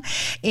Noem.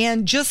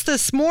 And just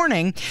this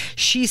morning,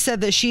 she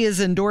said that she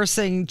is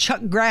endorsing Chuck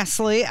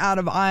Grassley out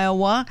of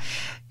Iowa.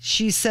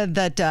 She said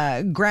that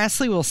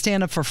Grassley will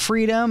stand up for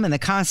freedom and the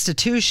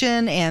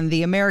Constitution and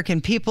the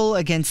American people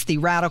against the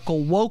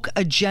radical woke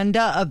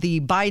agenda of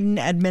the Biden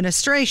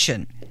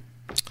administration.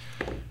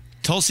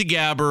 Tulsi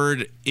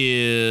Gabbard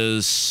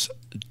is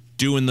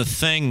doing the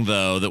thing,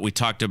 though, that we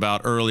talked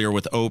about earlier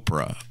with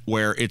Oprah,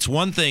 where it's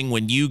one thing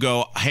when you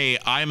go, hey,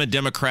 I'm a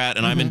Democrat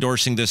and I'm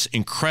endorsing this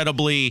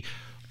incredibly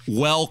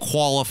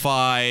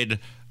well-qualified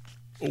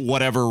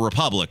whatever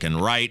Republican,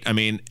 right? I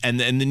mean, and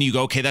then you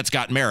go, okay, that's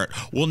got merit.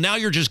 Well, now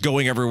you're just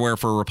going everywhere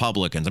for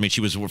Republicans. I mean,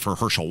 she was for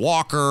Herschel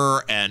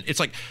Walker, and it's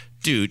like,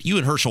 dude, you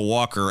and Herschel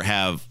Walker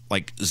have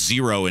like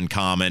zero in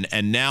common,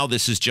 and now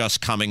this is just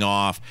coming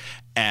off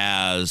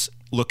as,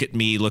 look at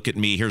me,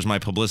 here's my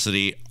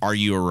publicity. Are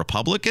you a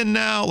Republican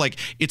now? Like,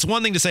 it's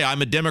one thing to say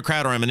I'm a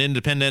Democrat or I'm an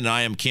independent and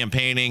I am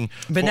campaigning.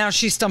 But now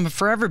she's stumping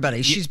for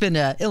everybody. She's been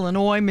to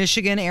Illinois,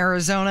 Michigan,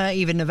 Arizona,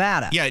 even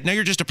Nevada. Yeah, now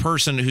you're just a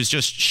person who's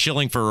just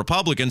shilling for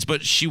Republicans,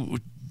 but she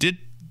did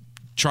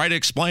try to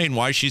explain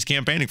why she's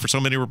campaigning for so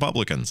many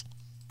Republicans.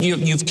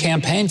 You've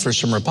campaigned for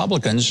some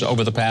Republicans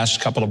over the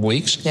past couple of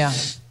weeks. Yeah.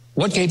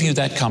 What gave you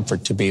that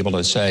comfort to be able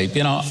to say,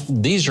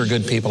 these are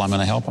good people, I'm going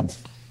to help them?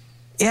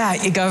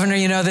 Yeah,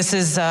 Governor, this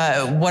is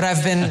what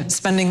I've been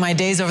spending my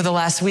days over the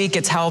last week.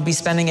 It's how I'll be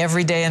spending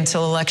every day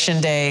until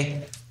Election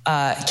Day,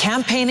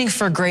 campaigning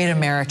for great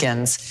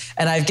Americans.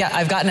 And I've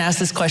gotten asked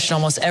this question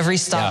almost every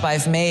stop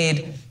I've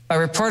made by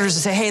reporters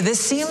who say, hey,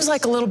 this seems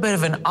like a little bit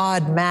of an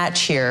odd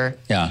match here.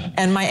 Yeah.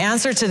 And my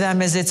answer to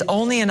them is it's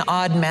only an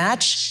odd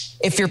match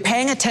if you're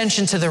paying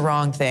attention to the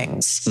wrong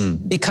things.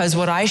 Because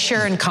what I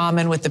share in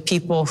common with the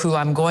people who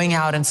I'm going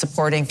out and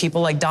supporting,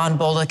 people like Don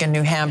Bolduc in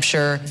New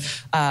Hampshire,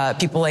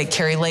 people like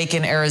Carrie Lake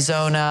in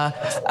Arizona,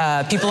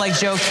 people like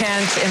Joe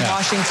Kent in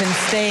Washington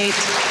State,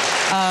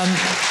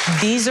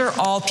 these are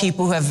all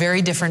people who have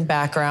very different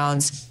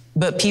backgrounds,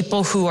 but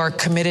people who are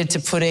committed to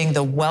putting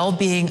the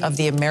well-being of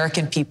the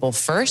American people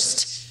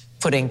first,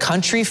 putting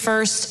country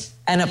first,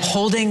 and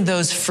upholding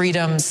those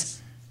freedoms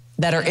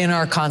that are in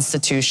our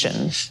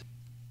Constitution.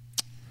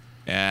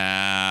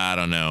 I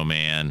don't know,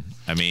 man.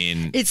 I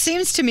mean, it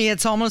seems to me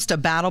it's almost a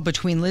battle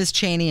between Liz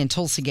Cheney and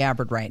Tulsi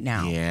Gabbard right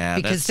now. Yeah,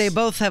 because they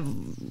both have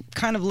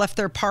kind of left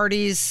their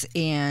parties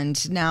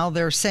and now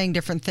they're saying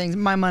different things.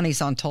 My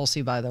money's on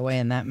Tulsi, by the way,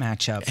 in that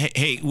matchup.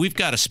 Hey, we've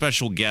got a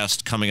special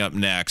guest coming up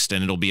next,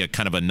 and it'll be a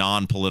kind of a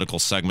non-political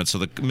segment. So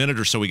the minute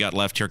or so we got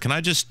left here, can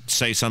I just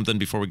say something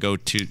before we go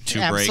to break?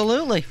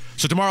 Absolutely.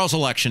 So tomorrow's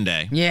Election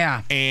Day.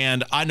 Yeah.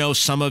 And I know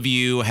some of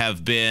you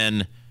have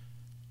been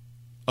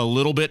a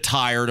little bit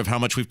tired of how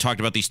much we've talked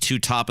about these two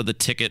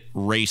top-of-the-ticket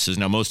races.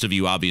 Now, most of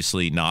you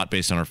obviously not,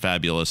 based on our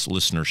fabulous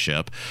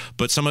listenership.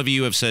 But some of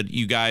you have said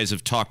you guys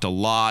have talked a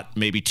lot,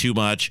 maybe too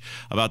much,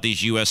 about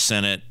these U.S.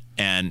 Senate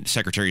and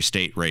Secretary of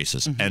State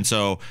races. And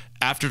so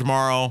after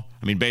tomorrow,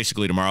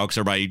 basically tomorrow, because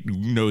everybody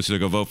knows who to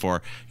go vote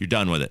for, you're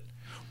done with it.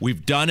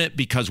 We've done it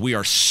because we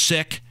are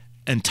sick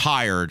and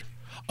tired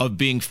of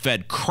being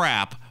fed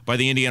crap by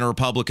the Indiana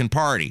Republican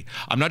Party.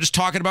 I'm not just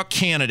talking about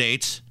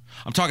candidates.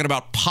 I'm talking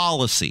about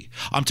policy.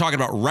 I'm talking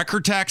about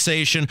record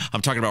taxation.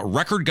 I'm talking about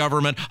record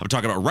government. I'm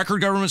talking about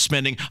record government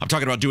spending. I'm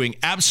talking about doing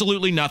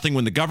absolutely nothing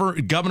when the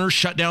governor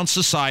shut down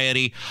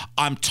society.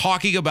 I'm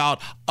talking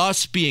about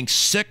us being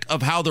sick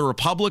of how the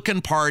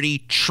Republican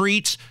Party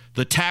treats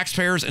the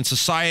taxpayers and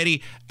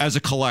society as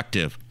a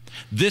collective.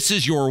 This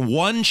is your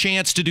one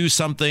chance to do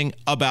something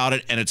about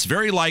it, and it's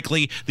very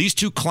likely these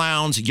two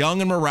clowns,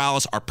 Young and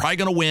Morales, are probably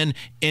going to win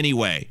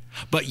anyway.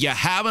 But you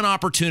have an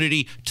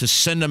opportunity to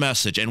send a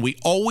message, and we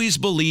always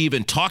believe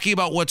in talking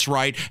about what's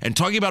right and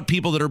talking about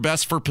people that are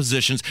best for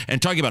positions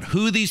and talking about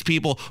who these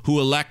people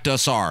who elect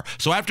us are.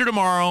 So after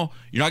tomorrow,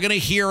 you're not going to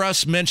hear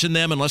us mention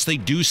them unless they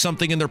do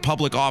something in their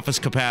public office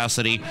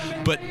capacity.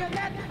 But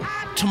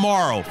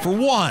tomorrow, for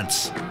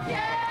once,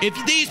 if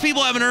these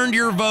people haven't earned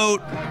your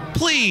vote,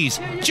 please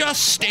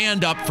just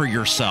stand up for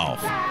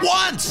yourself.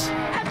 Once!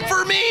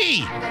 For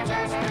me!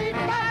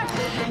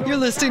 You're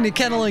listening to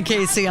Kendall and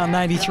Casey on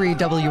 93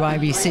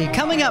 WIBC.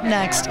 Coming up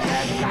next,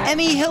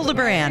 Emmy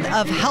Hildebrand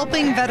of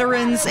Helping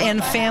Veterans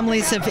and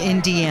Families of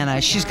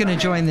Indiana. She's going to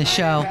join the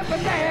show.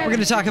 We're going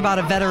to talk about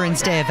a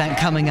Veterans Day event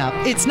coming up.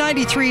 It's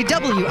 93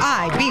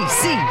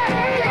 WIBC.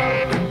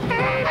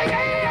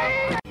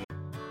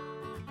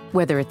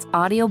 Whether it's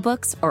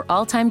audiobooks or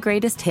all-time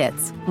greatest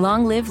hits,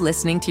 long live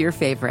listening to your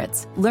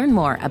favorites. Learn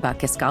more about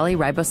Kisqali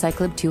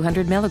Ribociclib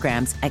 200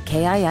 milligrams at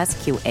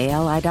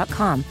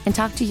KISQALI.com and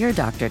talk to your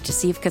doctor to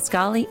see if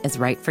Kisqali is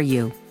right for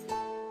you.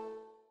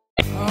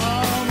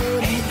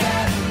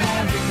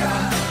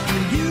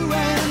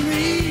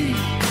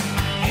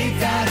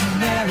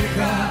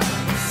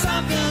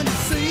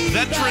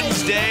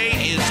 Veterans Day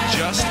is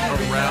just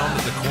around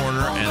the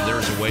corner, and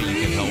there's a way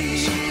you can help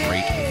some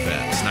great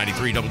vets.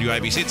 93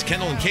 WIBC. It's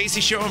Kendall and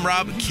Casey show. I'm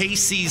Rob.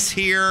 Casey's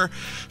here.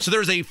 So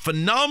there's a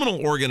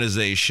phenomenal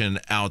organization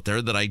out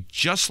there that I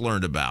just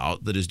learned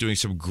about that is doing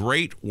some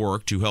great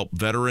work to help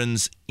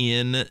veterans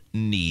in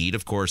need.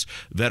 Of course,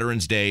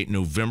 Veterans Day,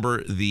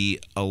 November the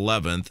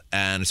 11th.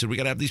 And I said, we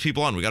got to have these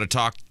people on. We got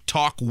to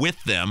talk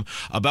with them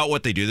about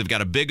what they do. They've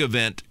got a big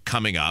event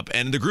coming up,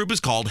 and the group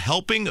is called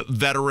Helping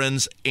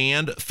Veterans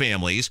and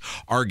Families.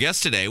 Our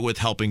guest today with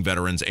Helping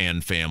Veterans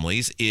and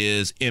Families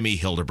is Emmy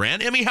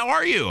Hildebrand. Emmy, how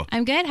are you?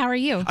 I'm good. How are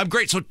you? I'm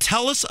great. So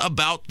tell us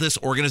about this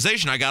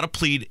organization. I got to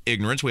plead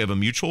ignorance. We have a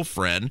mutual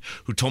friend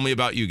who told me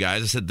about you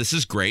guys. I said, this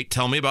is great.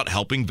 Tell me about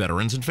Helping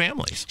Veterans and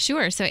Families.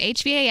 Sure. So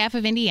HVAF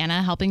of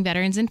Indiana, Helping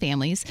Veterans and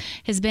Families,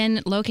 has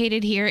been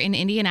located here in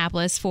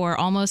Indianapolis for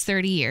almost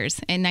 30 years.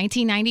 In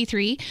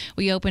 1993,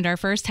 we opened our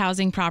first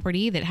housing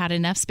property that had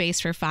enough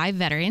space for 5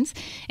 veterans.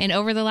 And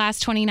over the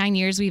last 29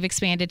 years, we've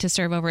expanded to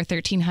serve over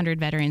 1,300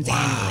 veterans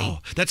annually.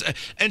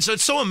 And so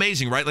it's so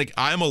amazing, right? Like,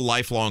 I'm a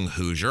lifelong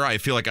Hoosier. I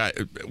feel like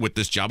with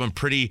this job, I'm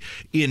pretty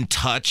in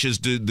touch as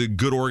to the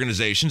good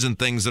organizations and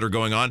things that are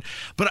going on.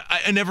 But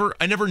I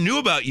never knew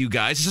about you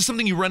guys. Is this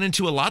something you run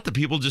into a lot that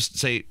people just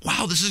say,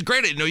 wow, this is great.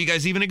 I didn't know you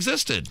guys even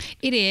existed.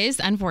 It is,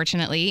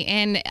 unfortunately.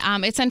 And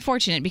it's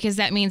unfortunate because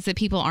that means that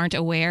people aren't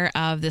aware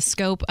of the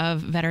scope of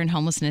veteran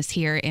homelessness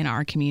here in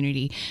our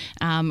community.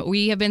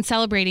 We have been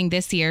celebrating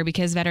this year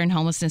because veteran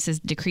homelessness has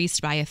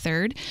decreased by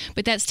 1/3,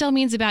 but that still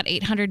means about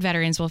 800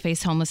 veterans will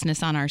face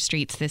homelessness on our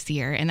streets this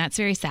year, and that's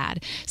very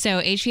sad.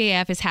 So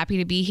HVAF is happy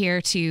to be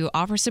here to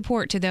offer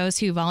support to those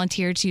who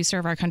volunteer to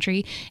serve our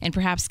country and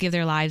perhaps give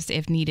their lives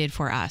if needed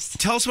for us.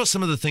 Tell us about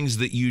some of the things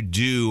that you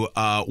do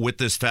with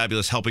this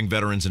fabulous Helping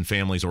Veterans and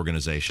Families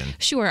organization.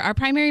 Sure. Our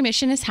primary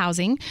mission is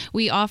housing.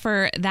 We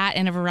offer that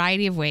in a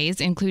variety of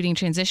ways, including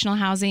transitional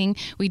housing.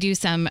 We do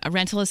some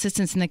rental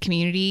assistance in the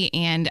community,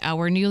 and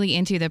we're newly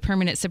into the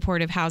permanent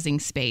supportive housing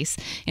space.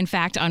 In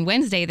fact, on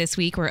Wednesday this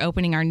week, we're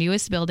opening our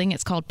newest building.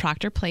 It's called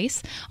Proctor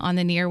Place on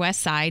the near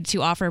west side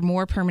to offer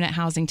more permanent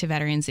housing to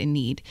veterans in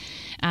need.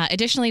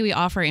 Additionally, we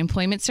offer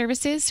employment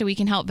services, so we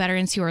can help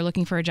veterans who are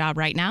looking for a job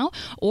right now,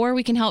 or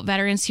we can help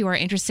veterans who are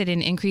interested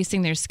in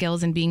increasing their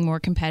skills and being more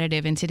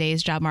competitive in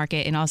today's job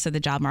market and also the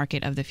job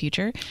market of the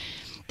future.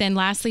 Then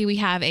lastly, we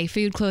have a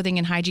food, clothing,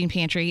 and hygiene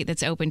pantry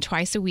that's open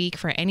twice a week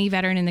for any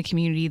veteran in the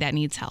community that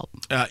needs help.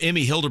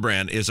 Emmy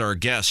Hildebrand is our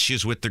guest.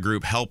 She's with the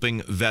group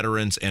Helping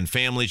Veterans and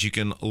Families. You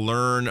can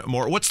learn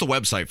more. What's the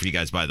website for you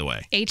guys, by the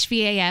way?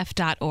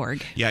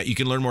 HVAF.org. Yeah, you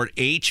can learn more at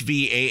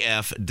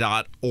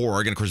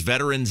HVAF.org. And, of course,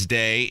 Veterans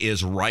Day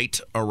is right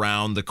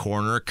around the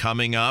corner,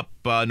 coming up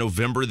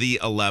November the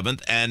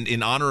 11th. And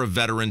in honor of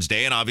Veterans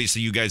Day, and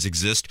obviously you guys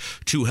exist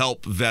to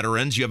help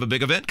veterans, you have a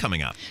big event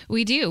coming up.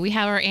 We do. We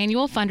have our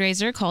annual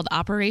fundraiser called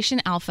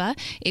Operation Alpha.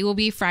 It will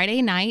be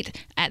Friday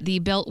night at the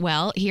Built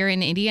Well here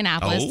in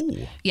Indianapolis.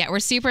 Oh. Yeah, we're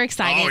super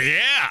excited. Oh,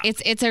 yeah.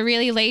 It's a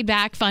really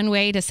laid-back, fun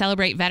way to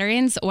celebrate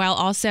veterans while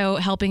also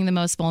helping the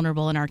most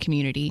vulnerable in our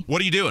community.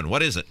 What are you doing?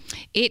 What is it?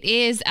 It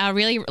is a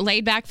really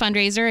laid-back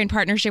fundraiser in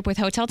partnership with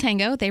Hotel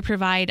Tango. They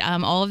provide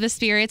all of the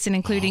spirits and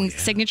including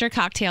signature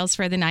cocktails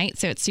for the night,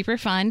 so it's super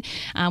fun.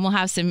 We'll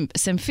have some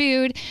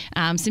food,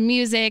 some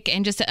music,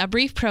 and just a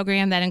brief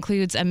program that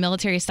includes a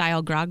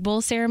military-style grog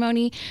bowl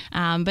ceremony.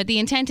 But the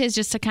intent is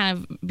just to kind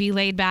of be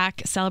laid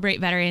back, celebrate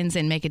veterans,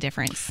 and make a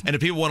difference. And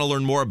if people want to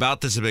learn more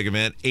about this big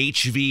event,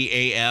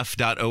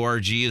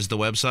 hvaf.org is the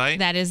website.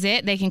 That is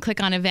it. They can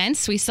click on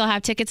events. We still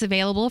have tickets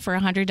available for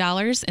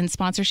 $100, and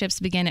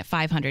sponsorships begin at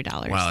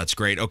 $500. Wow, that's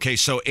great. Okay,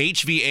 so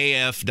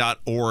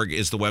hvaf.org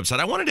is the website.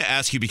 I wanted to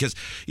ask you because,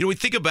 we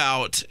think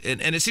about,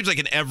 and it seems like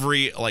in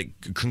every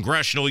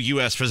congressional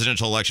U.S.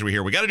 presidential election we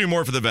hear, we got to do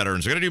more for the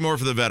veterans. We got to do more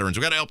for the veterans.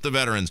 We got to help the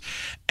veterans.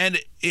 And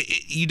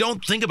you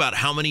don't think about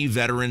how many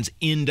veterans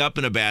end up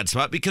in a bad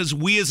spot because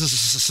we as a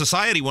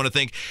society want to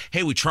think,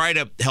 hey, we try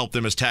to help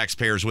them as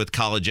taxpayers with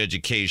college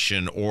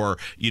education or,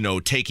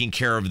 taking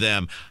care of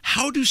them.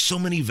 How do so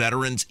many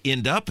veterans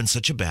end up in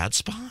such a bad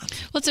spot?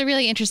 Well, it's a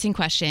really interesting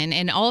question.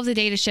 And all of the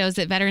data shows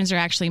that veterans are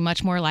actually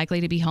much more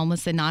likely to be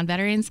homeless than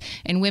non-veterans.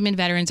 And women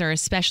veterans are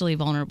especially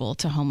vulnerable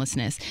to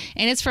homelessness.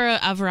 And it's for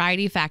a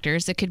variety of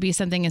factors. It could be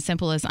something as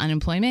simple as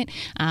unemployment.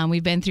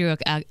 We've been through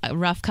a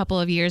rough couple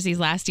of years, these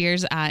last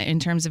years, in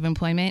terms of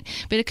employment.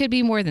 But it could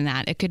be more than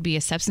that. It could be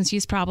a substance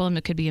use problem.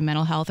 It could be a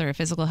mental health or a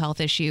physical health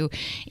issue.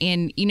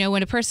 And,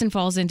 when a person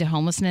falls into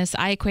homelessness,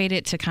 I equate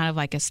it to kind of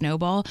like a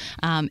snowball.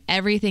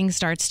 Everything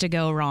starts to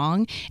go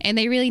wrong. And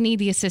they really need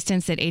the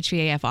assistance that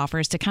HVAF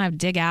offers to kind of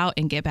dig out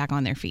and get back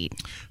on their feet.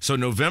 So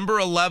November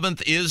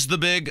 11th is the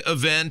big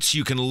event.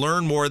 You can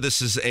learn more.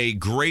 This is a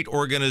great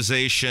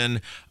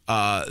organization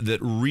that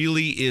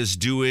really is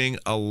doing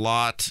a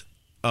lot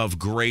of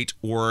great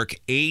work.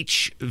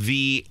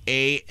 hvaf.org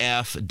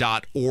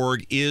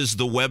is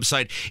the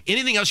website.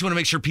 Anything else you want to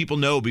make sure people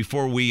know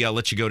before we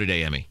let you go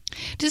today, Emmy?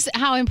 Just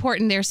how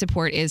important their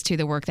support is to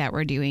the work that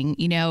we're doing.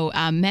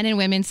 Men and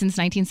women since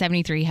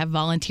 1973 have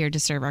volunteered to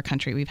serve our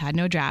country. We've had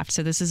no draft,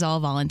 so this is all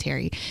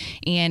voluntary.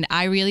 And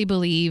I really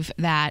believe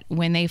that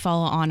when they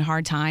fall on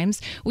hard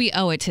times, we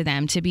owe it to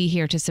them to be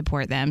here to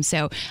support them.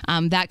 So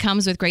that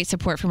comes with great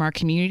support from our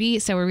community.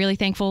 So we're really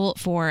thankful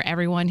for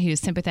everyone who's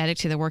sympathetic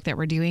to the work that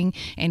we're doing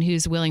and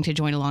who's willing to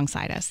join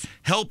alongside us.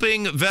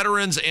 Helping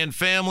veterans and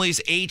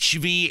families,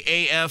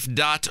 hvaf.org.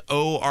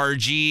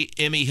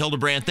 Emmy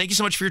Hildebrand, thank you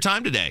so much for your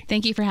time today.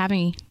 Thank you for having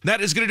me.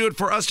 That is going to do it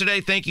for us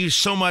today. Thank you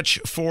so much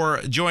for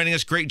joining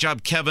us. Great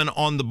job, Kevin,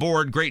 on the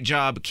board. Great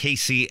job,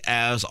 Casey,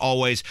 as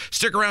always.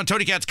 Stick around.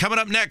 Tony Cat's coming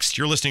up next.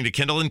 You're listening to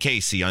Kendall and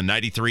Casey on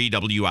 93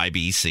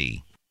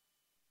 WIBC.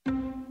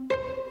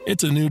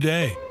 It's a new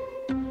day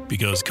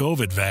because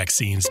COVID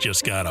vaccines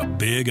just got a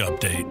big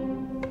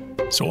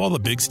update. So all the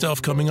big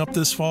stuff coming up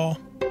this fall,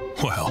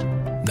 well,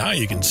 now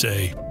you can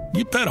say,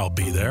 you bet I'll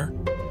be there.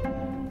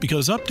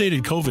 Because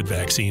updated COVID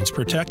vaccines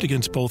protect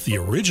against both the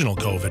original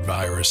COVID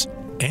virus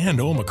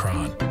and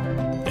Omicron.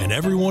 And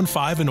everyone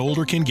 5 and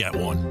older can get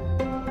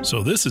one.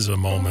 So this is a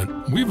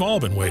moment we've all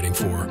been waiting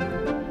for.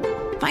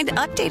 Find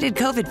updated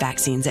COVID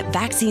vaccines at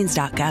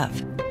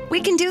vaccines.gov.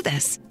 We can do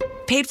this.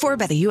 Paid for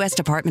by the U.S.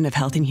 Department of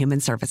Health and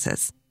Human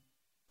Services.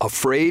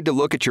 Afraid to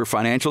look at your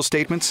financial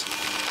statements?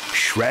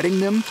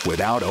 Shredding them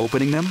without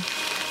opening them?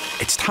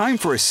 It's time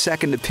for a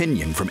second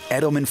opinion from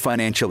Edelman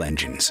Financial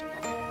Engines.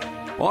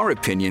 Our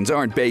opinions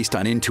aren't based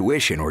on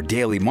intuition or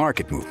daily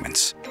market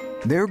movements.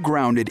 They're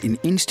grounded in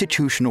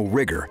institutional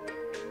rigor,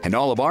 and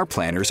all of our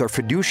planners are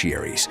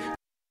fiduciaries